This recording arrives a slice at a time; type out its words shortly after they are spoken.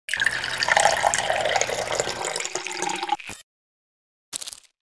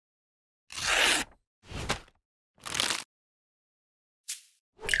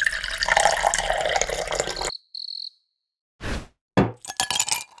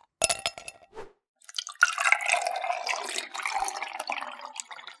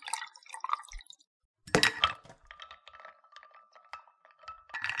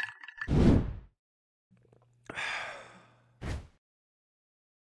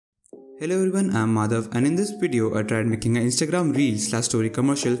Hello everyone, I am Madhav, and in this video I tried making an Instagram reel/story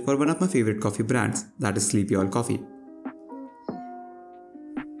commercial for one of my favorite coffee brands, that is Sleepy Owl Coffee.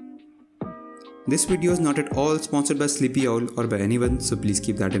 This video is not at all sponsored by Sleepy Owl or by anyone, so please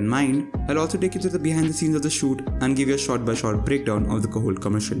keep that in mind. I'll also take you through the behind the scenes of the shoot and give you a shot-by-shot breakdown of the whole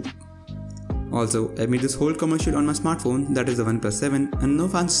commercial. Also, I made this whole commercial on my smartphone, that is the OnePlus 7, and no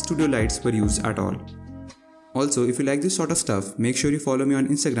fancy studio lights were used at all. Also, if you like this sort of stuff, make sure you follow me on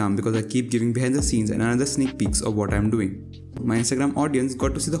Instagram because I keep giving behind the scenes and another sneak peeks of what I'm doing. My Instagram audience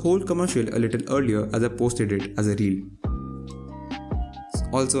got to see the whole commercial a little earlier as I posted it as a reel.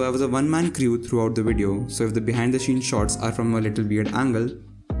 Also, I was a one-man crew throughout the video, so if the behind the scenes shots are from a little weird angle,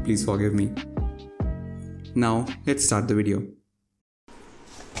 please forgive me. Now, let's start the video.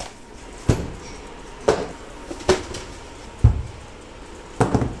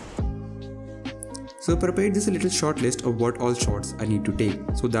 So I prepared this a little short list of what all shots I need to take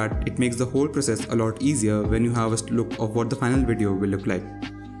so that it makes the whole process a lot easier when you have a look of what the final video will look like.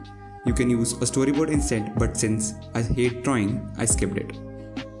 You can use a storyboard instead, but since I hate drawing, I skipped it.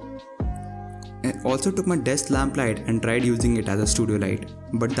 I also took my desk lamp light and tried using it as a studio light,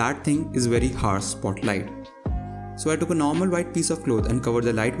 but that thing is very harsh spotlight. So I took a normal white piece of cloth and covered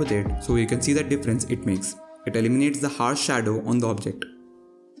the light with it so you can see the difference it makes. It eliminates the harsh shadow on the object.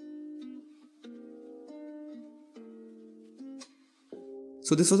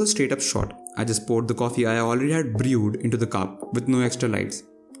 So this was a straight up shot. I just poured the coffee I already had brewed into the cup with no extra lights.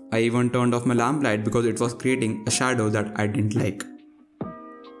 I even turned off my lamp light because it was creating a shadow that I didn't like.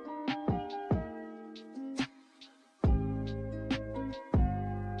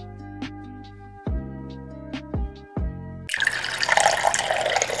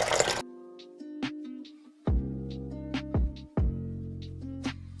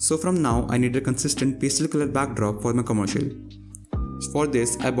 So from now I need a consistent pastel color backdrop for my commercial. For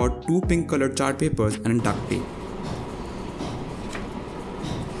this, I bought 2 pink colored chart papers and duct tape.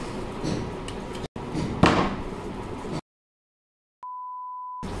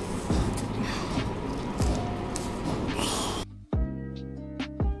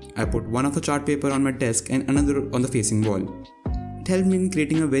 I put one of the chart paper on my desk and another on the facing wall. It helped me in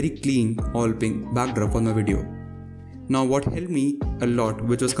creating a very clean, all pink backdrop for my video. Now what helped me a lot,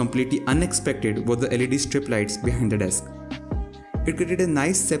 which was completely unexpected, was the LED strip lights behind the desk. It created a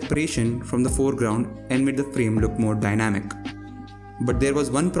nice separation from the foreground and made the frame look more dynamic. But there was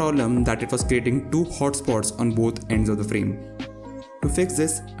one problem, that it was creating 2 hot spots on both ends of the frame. To fix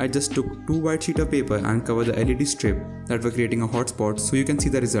this, I just took 2 white sheets of paper and covered the LED strip that were creating a hot spot so you can see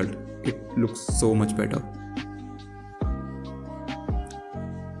the result. It looks so much better.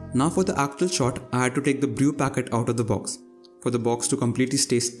 Now for the actual shot, I had to take the brew packet out of the box. For the box to completely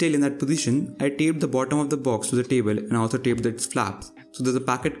stay still in that position, I taped the bottom of the box to the table and also taped its flaps so that the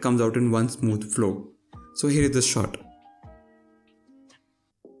packet comes out in one smooth flow. So here is the shot.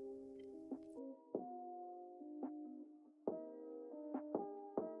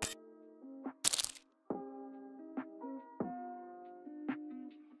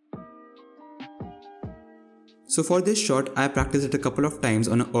 So for this shot, I practiced it a couple of times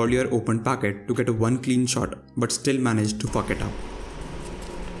on an earlier opened packet to get a one clean shot, but still managed to fuck it up.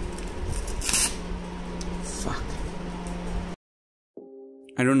 Fuck.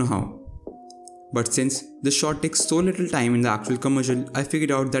 I don't know how. But since this shot takes so little time in the actual commercial, I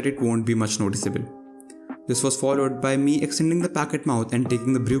figured out that it won't be much noticeable. This was followed by me extending the packet mouth and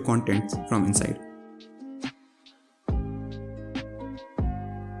taking the brew contents from inside.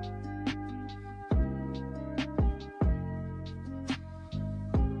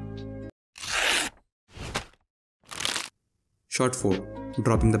 Shot 4.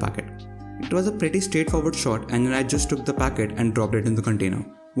 Dropping the packet. It was a pretty straightforward shot and then I just took the packet and dropped it in the container.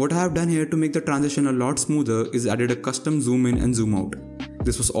 What I have done here to make the transition a lot smoother is added a custom zoom in and zoom out.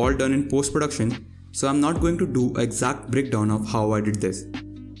 This was all done in post-production, so I'm not going to do an exact breakdown of how I did this.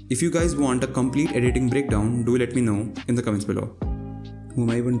 If you guys want a complete editing breakdown, do let me know in the comments below. Who am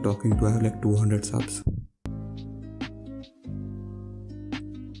I even talking to? I have like 200 subs.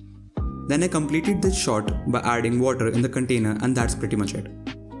 Then I completed this shot by adding water in the container and that's pretty much it.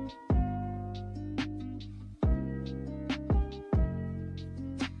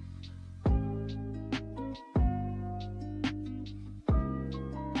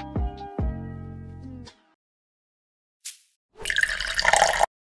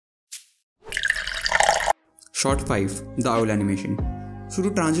 Shot 5. The owl animation. So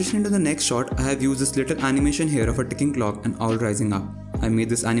to transition into the next shot, I have used this little animation here of a ticking clock and owl rising up. I made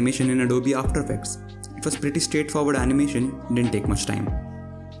this animation in Adobe After Effects. It was pretty straightforward animation, didn't take much time.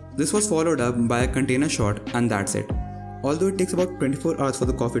 This was followed up by a container shot and that's it. Although it takes about 24 hours for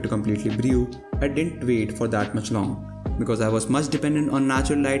the coffee to completely brew, I didn't wait for that much long because I was much dependent on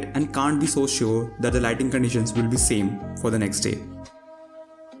natural light and can't be so sure that the lighting conditions will be same for the next day.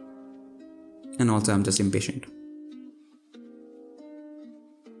 And also I'm just impatient.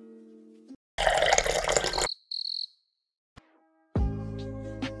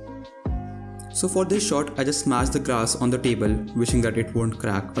 So for this shot, I just smashed the glass on the table, wishing that it won't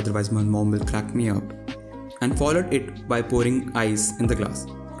crack, otherwise my mom will crack me up, and followed it by pouring ice in the glass.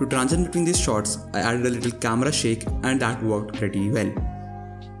 To transition between these shots, I added a little camera shake and that worked pretty well.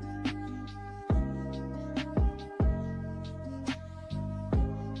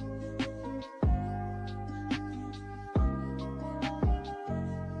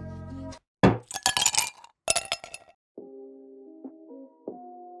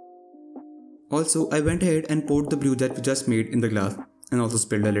 Also, I went ahead and poured the brew that we just made in the glass and also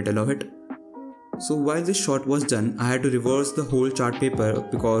spilled a little of it. So while this shot was done, I had to reverse the whole chart paper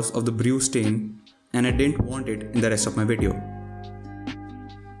because of the brew stain and I didn't want it in the rest of my video.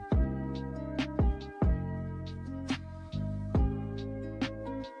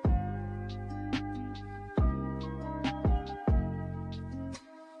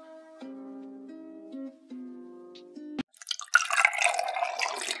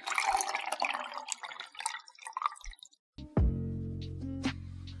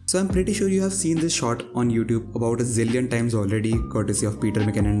 So I'm pretty sure you have seen this shot on YouTube about a zillion times already, courtesy of Peter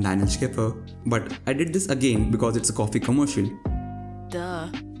McKinnon and Daniel Schiffer, but I did this again because it's a coffee commercial. Duh.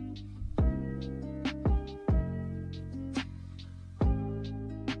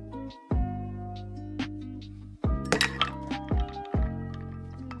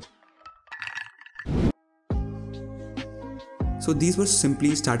 So these were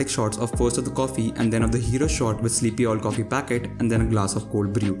simply static shots of first of the coffee and then of the hero shot with sleepy all coffee packet and then a glass of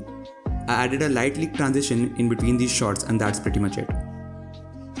cold brew. I added a light leak transition in between these shots and that's pretty much it.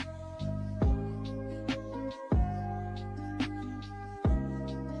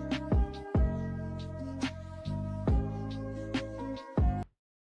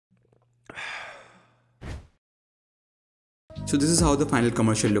 So this is how the final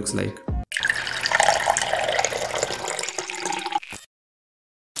commercial looks like.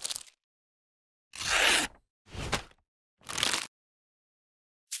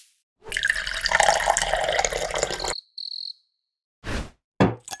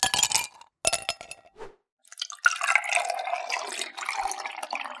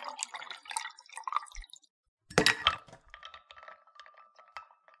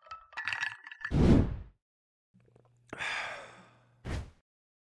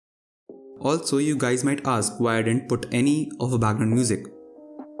 Also, you guys might ask why I didn't put any of a background music.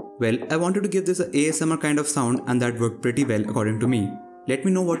 Well, I wanted to give this an ASMR kind of sound and that worked pretty well according to me. Let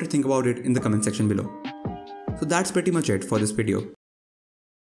me know what you think about it in the comment section below. So that's pretty much it for this video.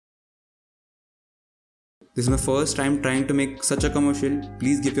 This is my first time trying to make such a commercial.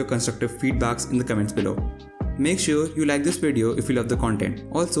 Please give your constructive feedbacks in the comments below. Make sure you like this video if you love the content.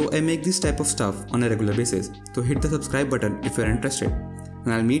 Also, I make this type of stuff on a regular basis, so hit the subscribe button if you're interested.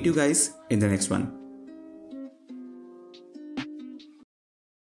 And I'll meet you guys in the next one.